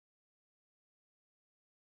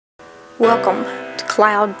Welcome to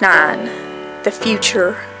Cloud 9, the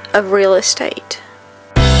future of real estate.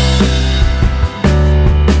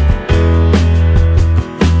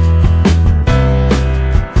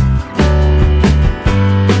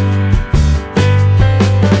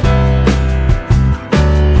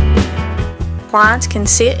 Clients can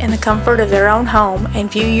sit in the comfort of their own home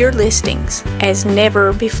and view your listings as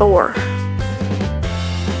never before.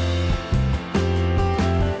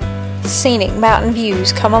 Scenic mountain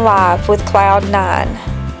views come alive with Cloud 9.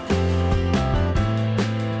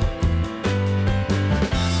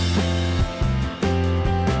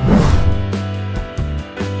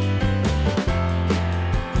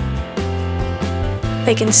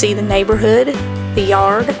 They can see the neighborhood, the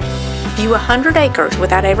yard, view 100 acres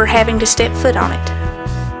without ever having to step foot on it.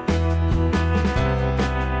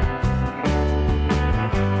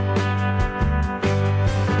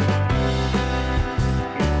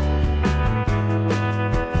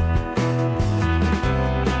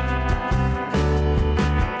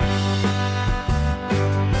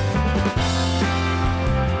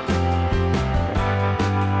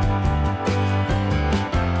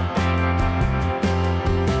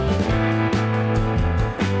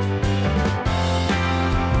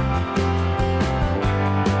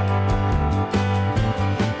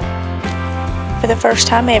 For the first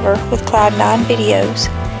time ever with Cloud 9 videos,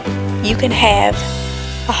 you can have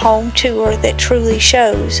a home tour that truly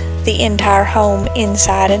shows the entire home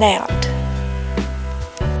inside and out.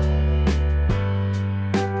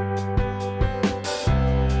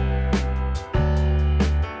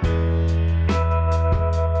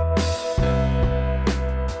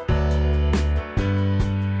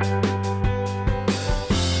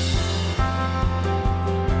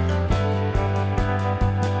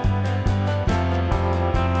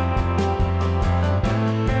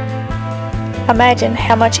 Imagine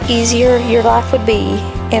how much easier your life would be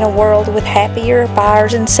in a world with happier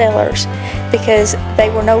buyers and sellers, because they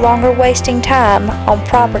were no longer wasting time on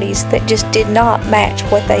properties that just did not match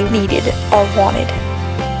what they needed or wanted.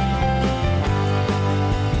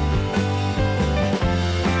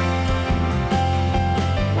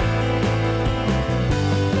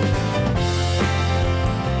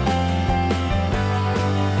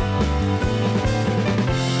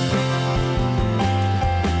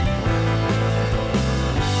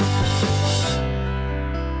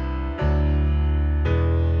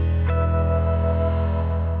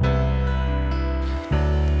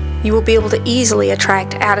 You will be able to easily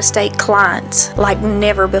attract out-of-state clients like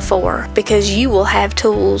never before, because you will have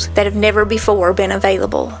tools that have never before been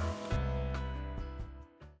available.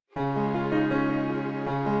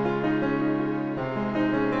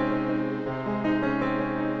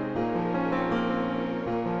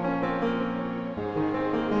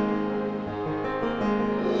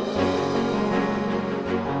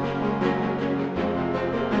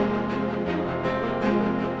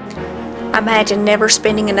 Imagine never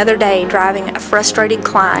spending another day driving a frustrated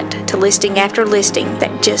client to listing after listing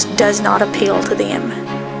that just does not appeal to them.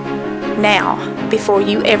 Now, before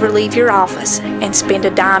you ever leave your office and spend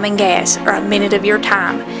a dime in gas or a minute of your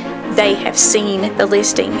time, they have seen the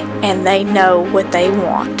listing and they know what they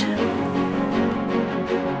want.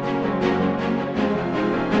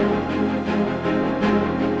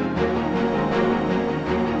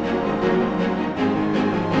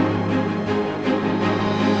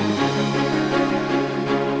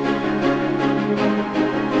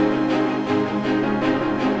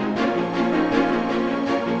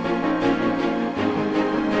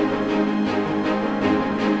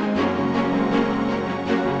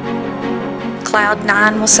 Cloud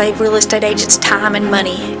 9 will save real estate agents time and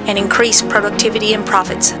money and increase productivity and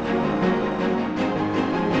profits.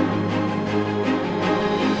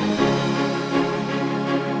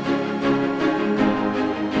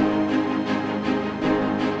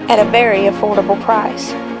 At a very affordable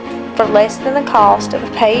price. For less than the cost of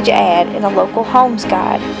a page ad in a local homes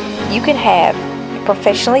guide, you can have a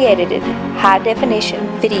professionally edited,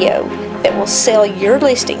 high-definition video that will sell your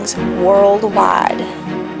listings worldwide.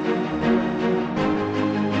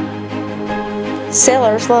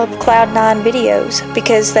 Sellers love Cloud 9 videos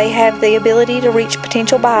because they have the ability to reach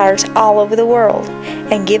potential buyers all over the world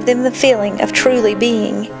and give them the feeling of truly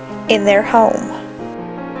being in their home.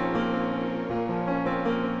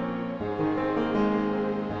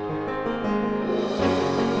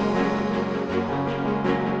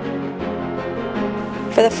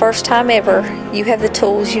 For the first time ever, you have the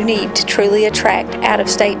tools you need to truly attract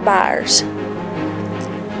out-of-state buyers.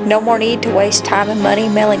 No more need to waste time and money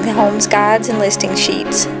mailing the homes guides and listing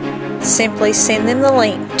sheets. Simply send them the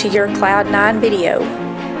link to your Cloud 9 video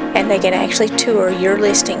and they can actually tour your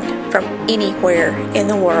listing from anywhere in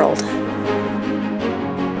the world.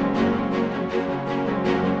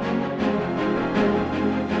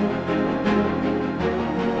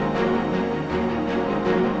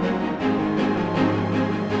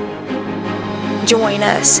 Join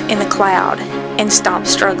us in the cloud and stop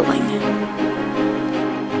struggling.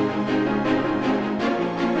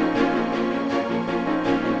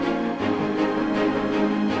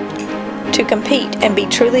 To compete and be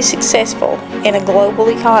truly successful in a global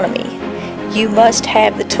economy, you must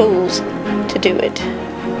have the tools to do it.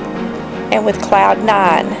 And with Cloud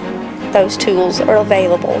 9, those tools are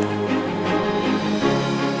available.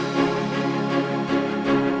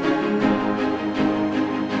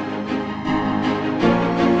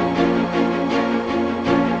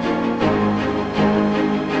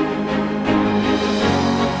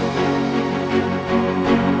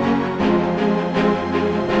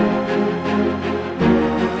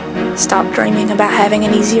 Stop dreaming about having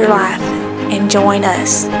an easier life and join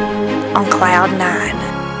us on Cloud 9.